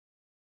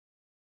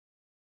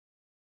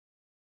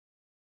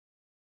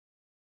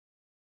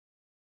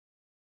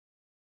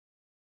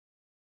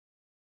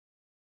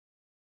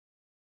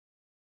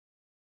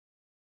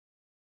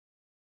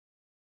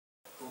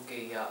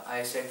Okay, yeah,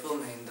 I sat for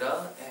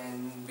Mahindra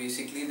and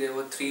basically there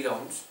were three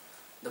rounds.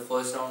 The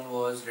first round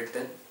was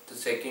written, the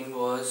second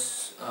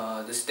was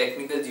this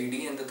technical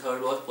GD, and the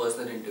third was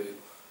personal interview.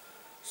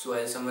 So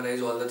I'll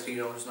summarize all the three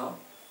rounds now.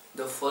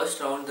 The first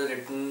round, the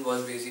written,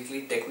 was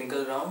basically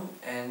technical round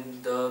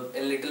and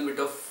a little bit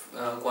of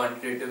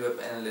quantitative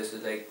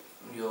analysis, like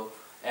your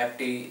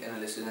apti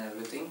analysis and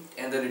everything.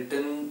 And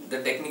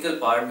the technical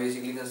part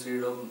basically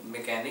consisted of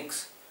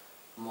mechanics,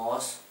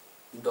 MOS,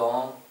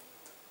 DOM,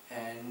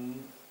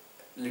 and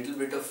little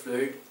bit of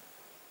fluid,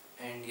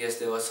 and yes,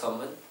 there was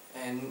thermal.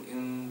 And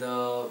in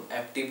the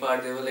apti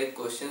part there were like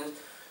questions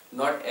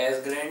not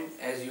as grand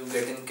as you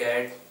get in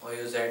CAT or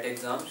your ZAT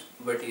exams,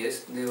 but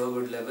yes, they were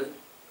good level.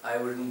 I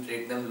wouldn't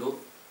rate them low.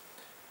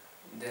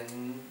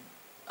 Then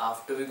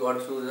after we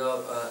got through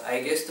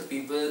I guess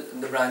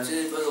the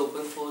branches it was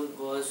open for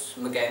was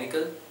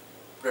mechanical,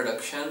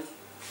 production,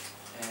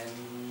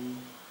 and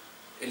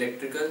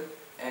electrical,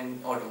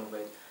 and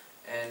automobile.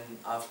 And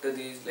after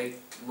these, like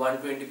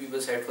 120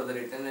 people sat for the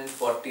written and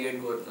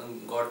 48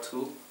 got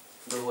through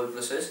the whole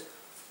process.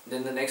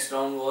 Then the next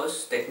round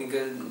was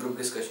technical group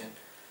discussion.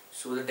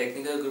 So the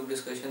technical group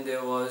discussion,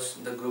 there was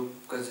the group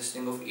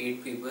consisting of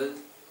 8 people,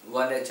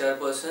 one HR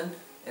person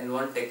and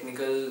one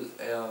technical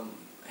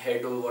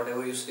head or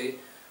whatever you say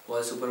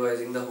was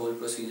supervising the whole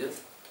procedure.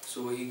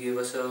 So he gave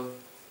us a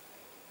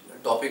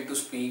topic to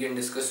speak and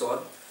discuss on.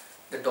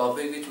 The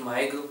topic which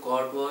my group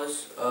got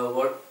was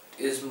what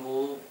is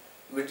more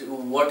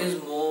what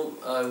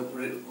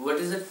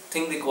is the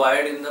thing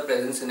required in the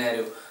present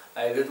scenario,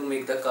 either to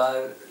make the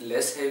car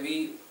less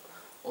heavy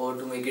or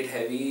to make it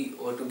heavy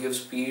or to give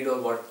speed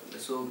or what.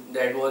 So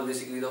that was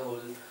basically the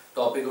whole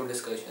topic of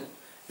discussion.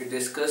 We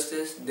discussed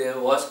this. There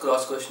was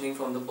cross questioning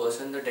from the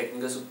person, the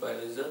technical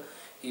supervisor.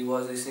 He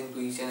was listening to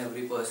each and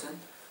every person.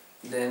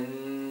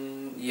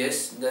 Then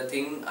yes, the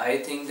thing I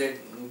think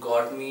that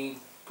got me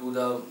to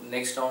the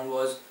next round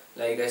was,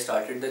 like, I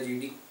started the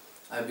GD.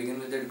 I began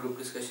with that group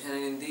discussion,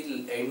 and in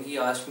the end he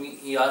asked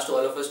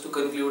all of us to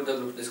conclude the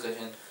group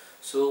discussion.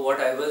 So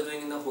what I was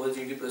doing in the whole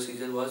GD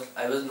procedure was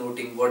I was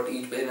noting what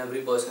each and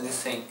every person is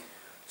saying.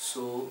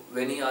 So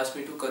when he asked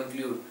me to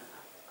conclude,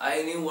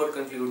 I knew what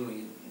conclude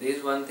means.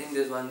 There's one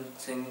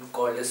thing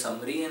called as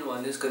summary and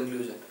one is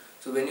conclusion.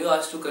 So when you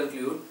ask to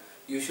conclude,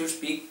 you should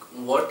speak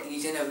what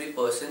each and every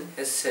person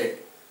has said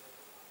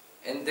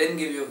and then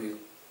give your view.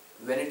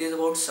 When it is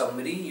about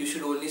summary, you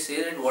should only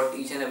say that what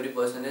each and every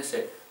person has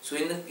said. So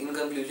in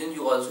conclusion,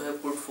 you also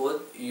have put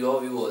forth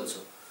your view also.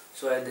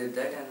 So I did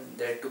that, and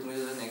that took me to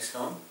the next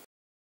round.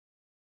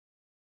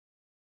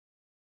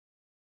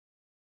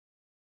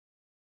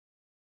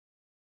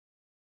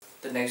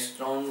 The next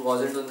round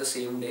wasn't on the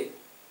same day.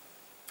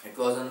 It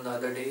was on the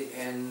other day,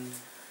 and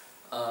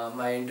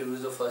my interview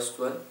was the first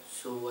one.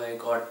 So I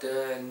got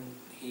there, and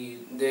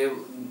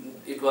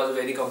it was a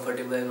very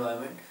comfortable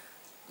environment.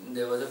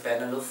 There was a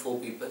panel of 4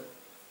 people.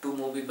 2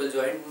 more people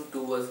joined,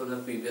 2 were from the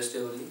previous day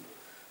only.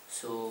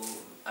 So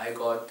I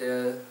got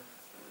there,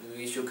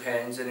 we shook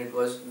hands, and it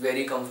was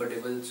very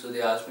comfortable. So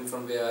they asked me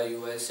from where are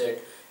you. I said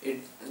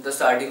the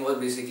starting was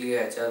basically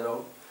a HR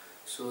round.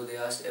 So they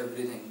asked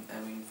everything.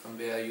 I mean, from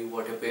where are you,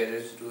 what your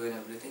parents do, and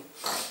everything.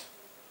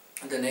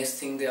 The next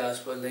thing they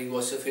asked was like,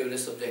 what's your favorite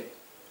subject?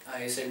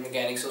 I said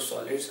mechanics of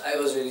solids. I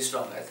was really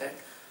strong at that.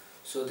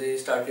 So they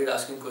started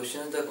asking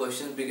questions. The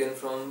questions began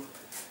from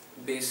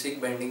basic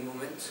bending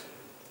movements,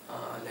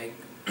 like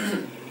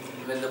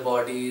when the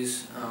body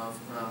is,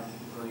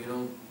 you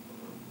know,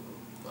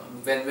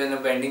 when a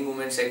bending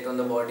movement act on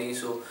the body.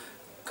 So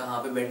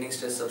कहाँ पे bending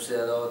stress सबसे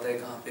ज़्यादा होता है,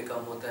 कहाँ पे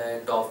कम होता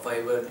है, top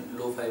fiber,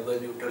 low fiber,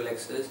 neutral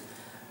axis.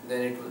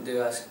 Then they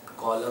ask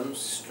columns,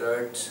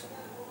 struts.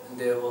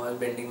 There were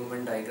bending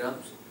moment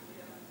diagrams.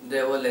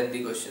 There were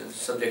lengthy questions,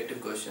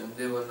 subjective questions.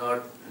 They were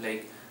not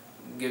like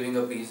giving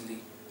up easily.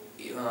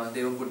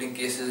 They were putting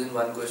cases in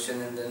one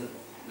question, and then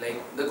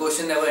like the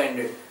question never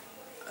ended.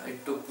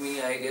 It took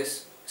me, I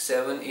guess,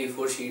 7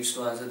 A4 sheets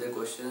to answer the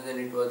questions, and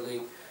it was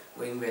like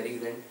going very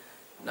grand.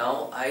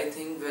 Now I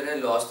think where I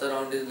lost the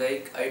round is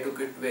like I took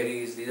it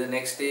very easily. The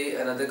next day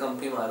another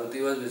company,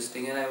 Maruti, was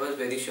visiting, and I was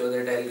very sure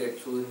that I'll get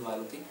through in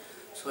Maruti.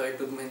 So I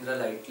took Mahindra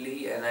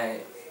lightly, and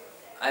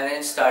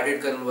I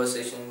started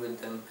conversation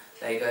with them.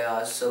 Like I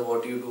asked, sir,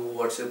 what do you do,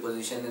 what's your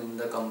position in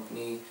the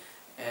company,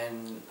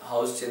 and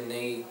how's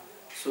Chennai.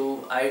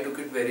 So I took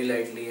it very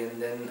lightly,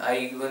 and then I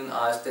even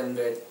asked them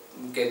that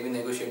can we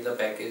negotiate the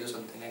package or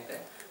something like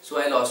that. So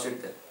I lost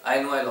it there.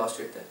 I know I lost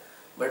it there.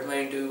 But my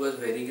interview was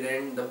very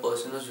grand, the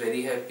person was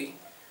very happy,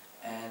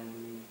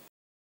 and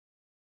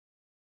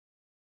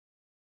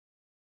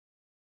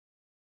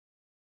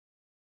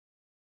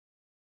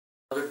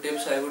the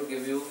tips I would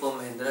give you for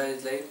Mahindra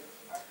is like,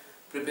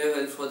 prepare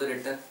well for the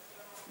written.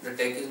 The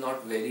tech is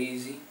not very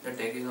easy, the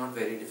tech is not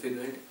very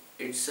difficult.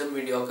 It's a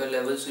mediocre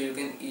level, so you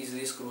can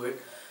easily screw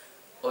it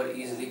or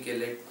easily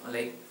kill it.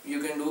 Like you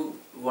can do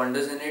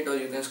wonders in it or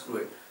you can screw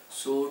it.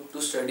 So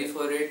to study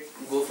for it,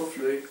 go for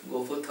fluid,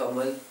 go for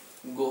thermal,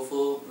 go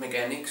for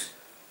mechanics,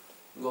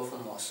 go for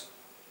MOS.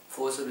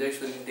 4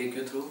 subjects will take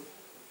you through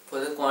For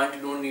the quant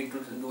you don't need to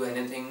do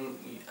anything.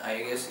 I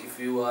guess if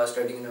you are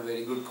studying in a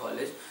very good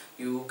college,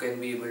 you can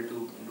be able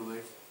to do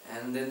it.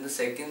 And then the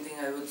second thing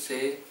I would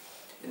say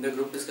in the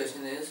group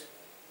discussion is,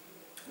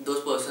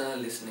 those persons are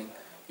listening.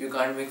 You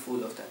can't make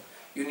fool of them.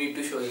 You need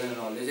to show them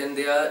knowledge, and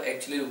they are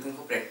actually looking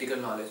for practical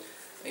knowledge.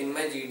 In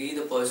my GD,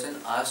 the person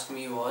asked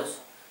me was,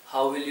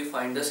 how will you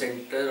find the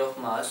center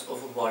of mass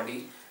of a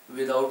body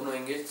without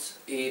knowing its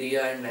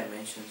area and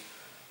dimensions?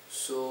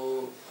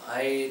 So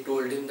I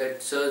told him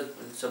that, sir,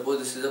 suppose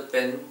this is a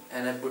pen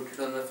and I put it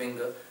on my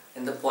finger,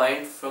 and the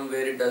point from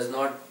where it does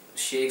not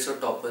shakes or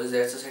topples,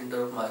 that's the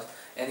center of mass.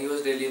 And he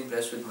was really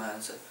impressed with my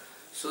answer.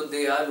 So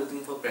they are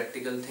looking for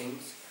practical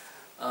things.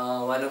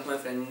 One of my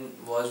friend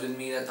was with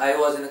me. I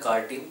was in a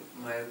car team,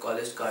 my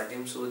college car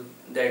team, so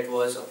that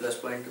was a plus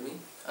point to me.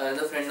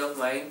 Another friend of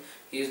mine,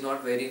 he is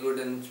not very good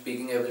in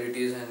speaking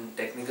abilities and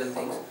technical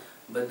things.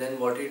 But then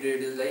what he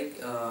did is like,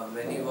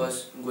 when he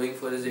was going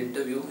for his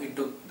interview, he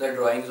took the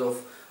drawings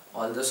of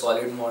all the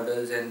solid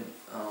models and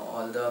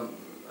all the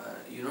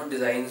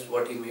designs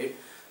what he made.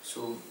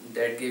 So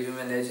that gave him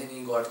an edge and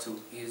he got through.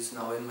 He is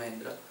now in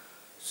Mahindra.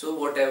 So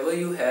whatever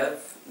you have,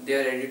 they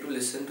are ready to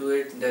listen to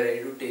it. They are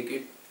ready to take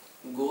it.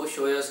 Go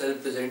show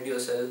yourself, present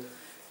yourself.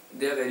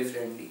 They are very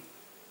friendly.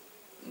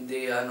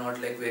 They are not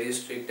like very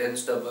strict and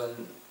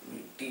stubborn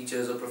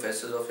teachers or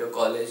professors of your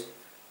college.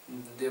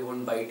 They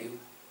won't bite you.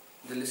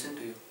 They listen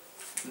to you.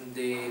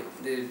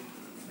 They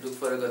look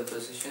for a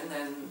conversation,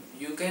 and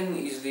you can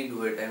easily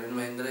do it. I mean,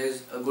 Mahindra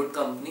is a good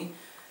company.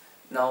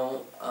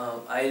 Now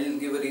I'll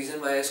give a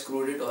reason why I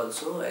screwed it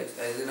also.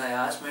 As in, I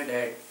asked my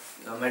dad.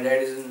 My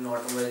dad is in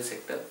automobile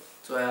sector,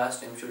 so I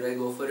asked him, should I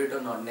go for it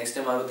or not. Next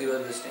time Maruti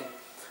was visiting,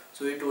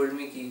 so he told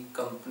me कि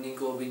company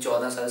को अभी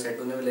 14 साल set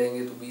होने में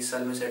लगेंगे, तो 20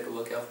 साल में सेट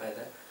होगा, क्या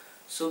फ़ायदा है.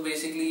 So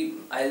basically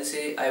I'll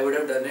say I would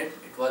have done it.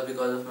 It was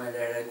because of my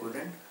dad I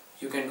couldn't.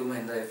 You can do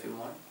Mahindra if you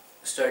want.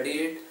 Study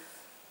it.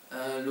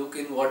 Look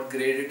in what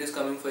grade it is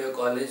coming for your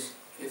college.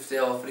 If they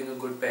are offering a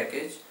good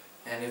package,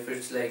 and if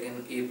it's like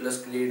an A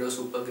plus grade or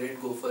super grade,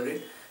 go for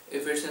it.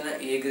 If it's in an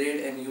A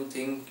grade and you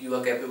think you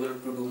are capable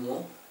to do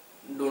more,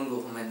 don't go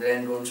for Mahindra,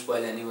 and don't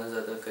spoil anyone's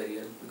other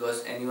career,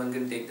 because anyone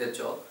can take that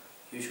job.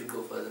 You should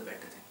go for the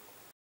better thing.